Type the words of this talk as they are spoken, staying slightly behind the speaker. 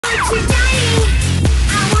you're dying,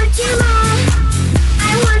 I want you more.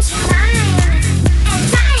 I want you mine, and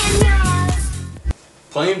I am yours.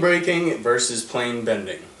 Plane breaking versus plane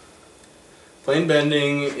bending. Plane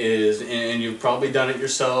bending is, and you've probably done it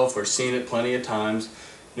yourself or seen it plenty of times,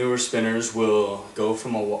 newer spinners will go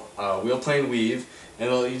from a wheel plane weave and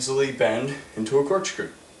they'll easily bend into a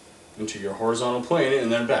corkscrew, into your horizontal plane and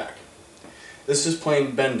then back. This is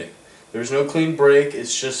plane bending. There's no clean break,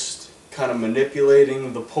 it's just kind of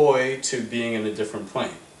manipulating the poi to being in a different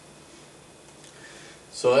plane.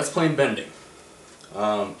 So that's plane bending.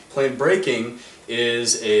 Plane breaking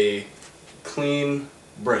is a clean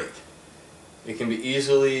break. It can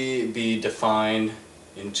easily be defined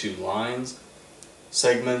into lines,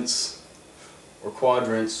 segments, or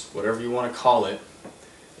quadrants, whatever you want to call it.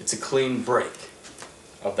 It's a clean break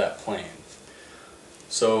of that plane.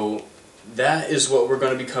 So that is what we're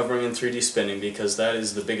going to be covering in 3D spinning, because that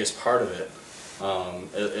is the biggest part of it,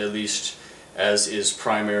 at least as is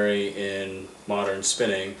primary in modern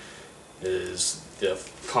spinning, is the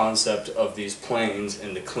concept of these planes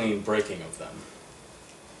and the clean breaking of them.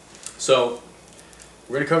 So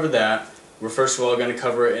we're going to cover that. We're first of all going to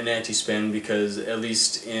cover an anti-spin because, at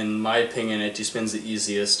least in my opinion, anti-spin's the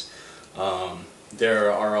easiest.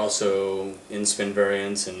 There are also in-spin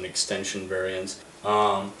variants and extension variants.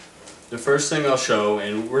 The first thing I'll show,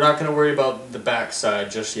 and we're not going to worry about the back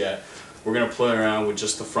side just yet, we're going to play around with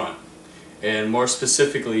just the front. And more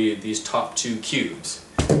specifically, these top two cubes.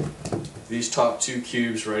 These top two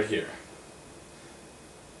cubes right here.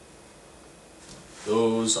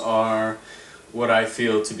 Those are what I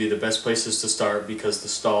feel to be the best places to start, because the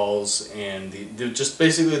stalls and just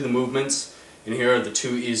basically the movements in here are the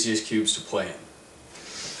two easiest cubes to play in.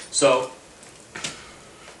 So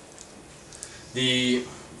the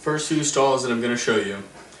first few stalls that I'm going to show you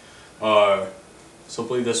are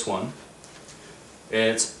simply this one.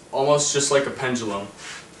 It's almost just like a pendulum,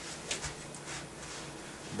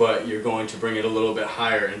 but you're going to bring it a little bit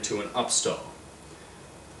higher into an up stall.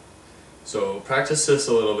 So practice this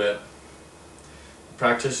a little bit.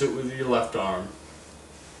 Practice it with your left arm.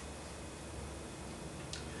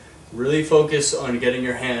 Really focus on getting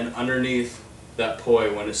your hand underneath that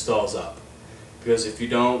poi when it stalls up, because if you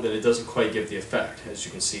don't, then it doesn't quite give the effect, as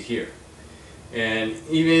you can see here. And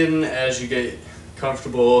even as you get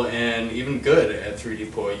comfortable and even good at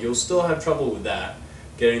 3D poi, you'll still have trouble with that,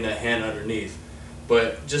 getting that hand underneath.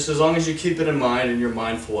 But just as long as you keep it in mind and you're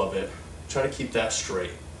mindful of it, try to keep that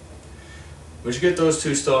straight. Once you get those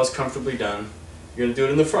two stalls comfortably done, you're going to do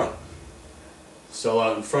it in the front. Stall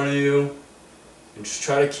out in front of you, and just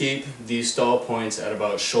try to keep these stall points at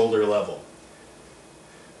about shoulder level.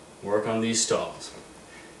 Work on these stalls.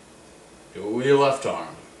 Do it with your left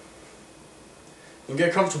arm. And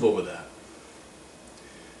get comfortable with that.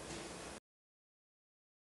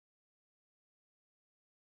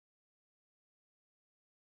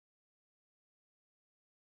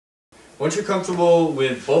 Once you're comfortable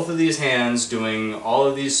with both of these hands doing all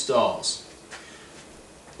of these stalls,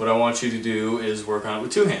 what I want you to do is work on it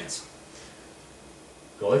with two hands.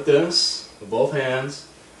 Go like this with both hands,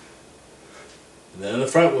 and then in the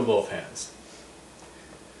front with both hands.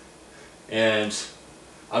 And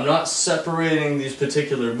I'm not separating these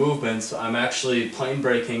particular movements, I'm actually plane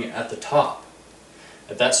breaking at the top.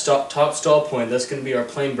 At that top stall point, that's going to be our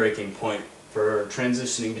plane breaking point for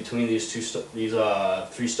transitioning between these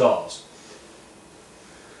three stalls.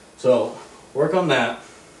 So work on that.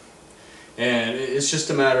 And it's just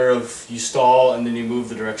a matter of you stall and then you move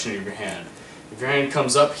the direction of your hand. If your hand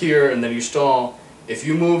comes up here and then you stall, if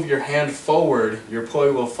you move your hand forward, your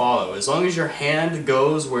poi will follow. As long as your hand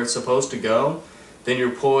goes where it's supposed to go, then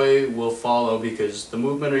your poi will follow, because the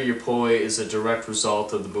movement of your poi is a direct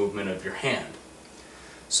result of the movement of your hand.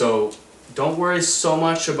 So don't worry so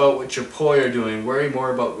much about what your poi are doing, worry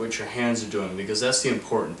more about what your hands are doing, because that's the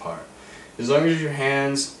important part. As long as your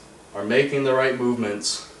hands are making the right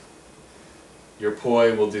movements, your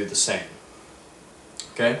poi will do the same.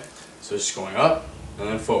 Okay? So it's just going up and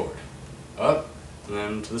then forward. Up and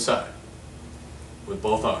then to the side. With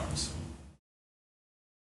both arms.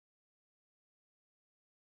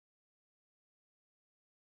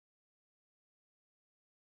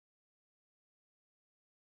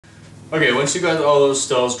 Okay, once you got all those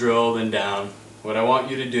stalls drilled and down, what I want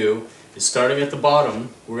you to do is, starting at the bottom,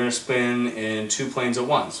 we're going to spin in two planes at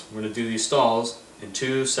once. We're going to do these stalls in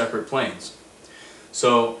two separate planes.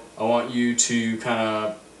 So I want you to kind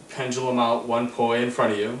of pendulum out one poi in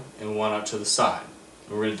front of you and one out to the side.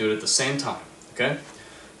 And we're going to do it at the same time, okay?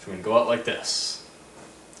 So we're going to go out like this.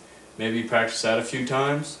 Maybe practice that a few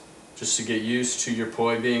times just to get used to your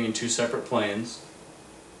poi being in two separate planes.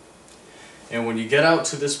 And when you get out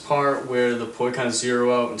to this part where the poi kind of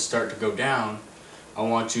zero out and start to go down, I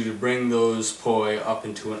want you to bring those poi up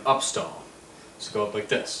into an up stall. So go up like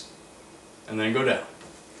this, and then go down.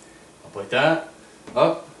 Up like that,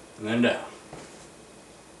 up, and then down.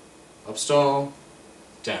 Up stall,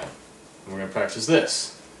 down. And we're going to practice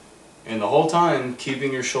this. And the whole time,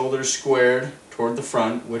 keeping your shoulders squared toward the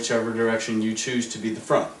front, whichever direction you choose to be the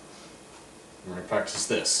front. We're going to practice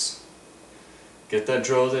this. Get that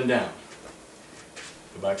drilled in down.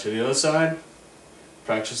 Go back to the other side.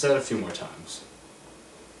 Practice that a few more times.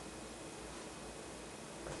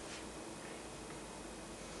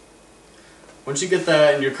 Once you get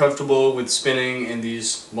that and you're comfortable with spinning in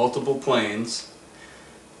these multiple planes,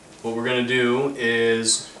 what we're going to do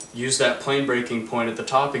is use that plane breaking point at the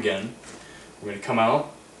top again. We're going to come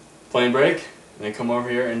out, plane break, and then come over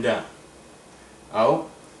here and down. Out,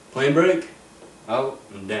 plane break, out,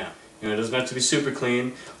 and down. You know, it doesn't have to be super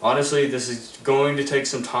clean. Honestly, this is going to take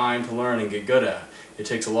some time to learn and get good at. It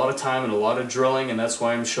takes a lot of time and a lot of drilling, and that's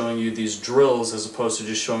why I'm showing you these drills as opposed to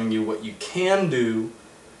just showing you what you can do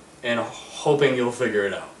and hoping you'll figure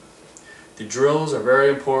it out. The drills are very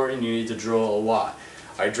important. You need to drill a lot.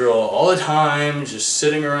 I drill all the time, just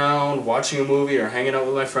sitting around, watching a movie or hanging out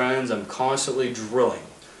with my friends. I'm constantly drilling.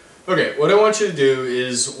 Okay, what I want you to do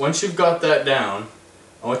is, once you've got that down,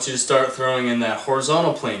 I want you to start throwing in that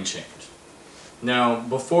horizontal plane change. Now,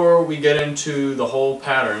 before we get into the whole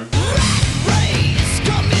pattern,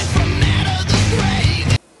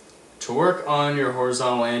 to work on your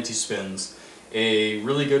horizontal anti-spins, a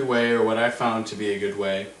really good way, or what I found to be a good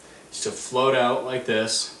way, is to float out like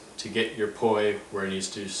this to get your poi where it needs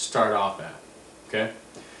to start off at. Okay?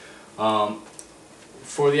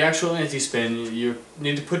 For the actual anti-spin, you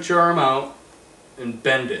need to put your arm out and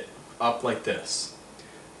bend it up like this.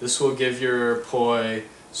 This will give your poi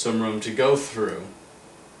some room to go through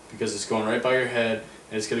because it's going right by your head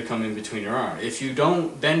and it's going to come in between your arm. If you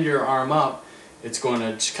don't bend your arm up, it's going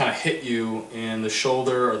to just kind of hit you in the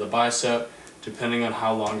shoulder or the bicep, depending on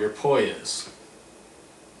how long your poi is.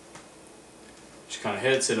 Just kind of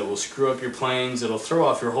hits it, it will screw up your planes, it'll throw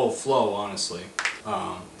off your whole flow, honestly.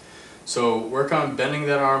 So work on bending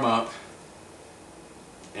that arm up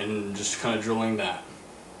and just kind of drilling that.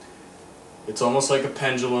 It's almost like a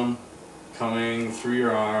pendulum coming through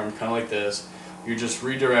your arm, kind of like this. You're just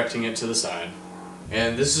redirecting it to the side.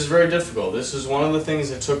 And this is very difficult. This is one of the things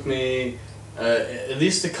that took me at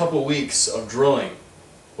least a couple weeks of drilling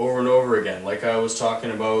over and over again. Like I was talking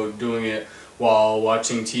about, doing it while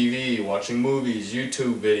watching TV, watching movies,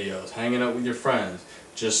 YouTube videos, hanging out with your friends.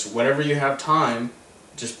 Just whenever you have time,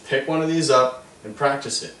 just pick one of these up and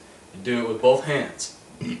practice it. And do it with both hands.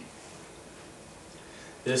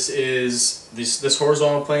 This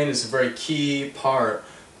horizontal plane is a very key part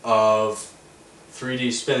of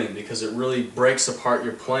 3D spinning because it really breaks apart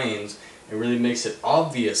your planes. It really makes it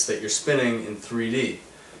obvious that you're spinning in 3D.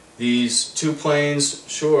 These two planes,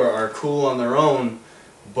 sure, are cool on their own,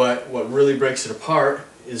 but what really breaks it apart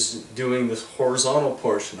is doing this horizontal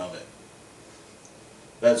portion of it.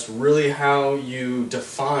 That's really how you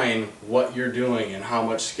define what you're doing and how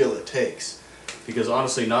much skill it takes. Because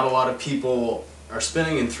honestly, not a lot of people are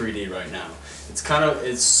spinning in 3D right now.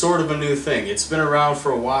 It's sort of a new thing. It's been around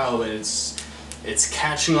for a while, but it's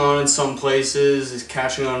catching on in some places, it's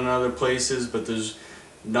catching on in other places, but there's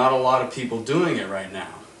not a lot of people doing it right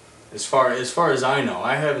now. As far as I know,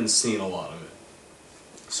 I haven't seen a lot of it.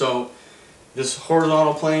 So this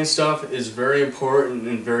horizontal plane stuff is very important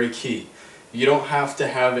and very key. You don't have to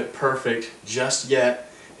have it perfect just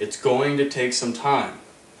yet. It's going to take some time.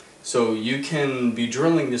 So you can be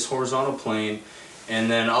drilling this horizontal plane, and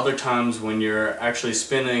then other times when you're actually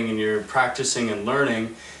spinning and you're practicing and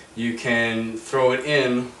learning, you can throw it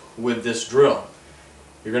in with this drill.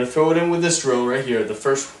 You're going to throw it in with this drill right here,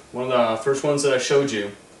 one of the first ones that I showed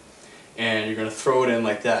you, and you're going to throw it in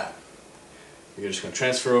like that. You're just going to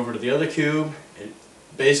transfer over to the other cube, and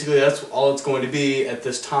basically that's all it's going to be at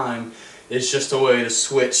this time. It's just a way to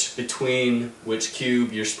switch between which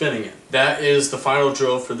cube you're spinning in. That is the final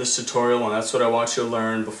drill for this tutorial, and that's what I want you to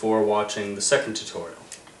learn before watching the second tutorial.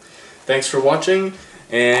 Thanks for watching,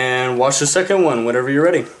 and watch the second one whenever you're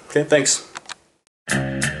ready. Okay, thanks.